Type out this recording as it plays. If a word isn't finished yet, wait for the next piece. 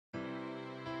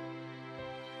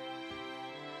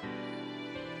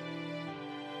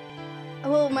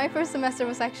Well, my first semester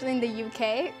was actually in the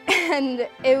UK, and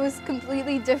it was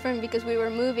completely different because we were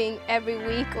moving every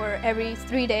week or every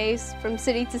 3 days from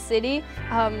city to city.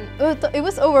 It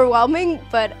was overwhelming,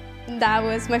 but that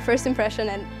was my first impression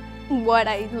and what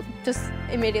I just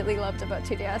immediately loved about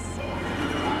TDS.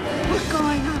 We're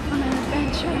going off on an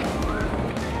adventure.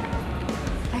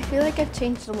 I feel like I've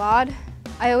changed a lot.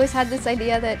 I always had this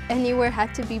idea that anywhere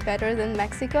had to be better than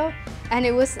Mexico. And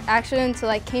it was actually until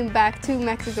I came back to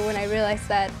Mexico when I realized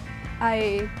that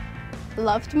I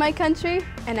loved my country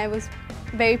and I was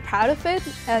very proud of it,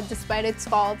 despite its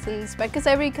faults and because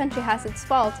every country has its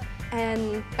faults.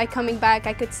 And by coming back,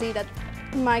 I could see that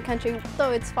my country,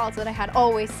 though its faults that I had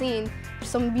always seen, there's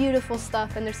some beautiful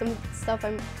stuff and there's some stuff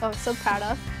I'm so proud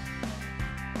of.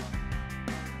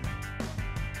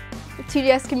 The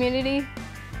TDS community,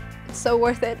 so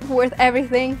worth it, worth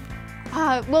everything.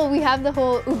 Well, we have the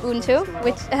whole Ubuntu,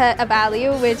 which a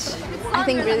value which I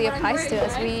think really applies to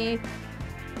us.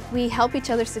 We help each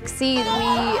other succeed.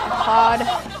 We applaud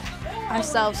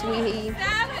ourselves.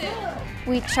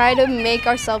 We try to make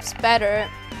ourselves better,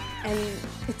 and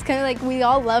it's kind of like we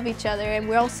all love each other, and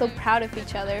we're all so proud of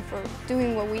each other for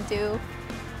doing what we do.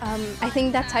 I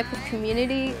think that type of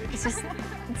community is just,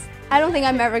 I don't think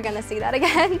I'm ever gonna see that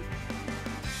again.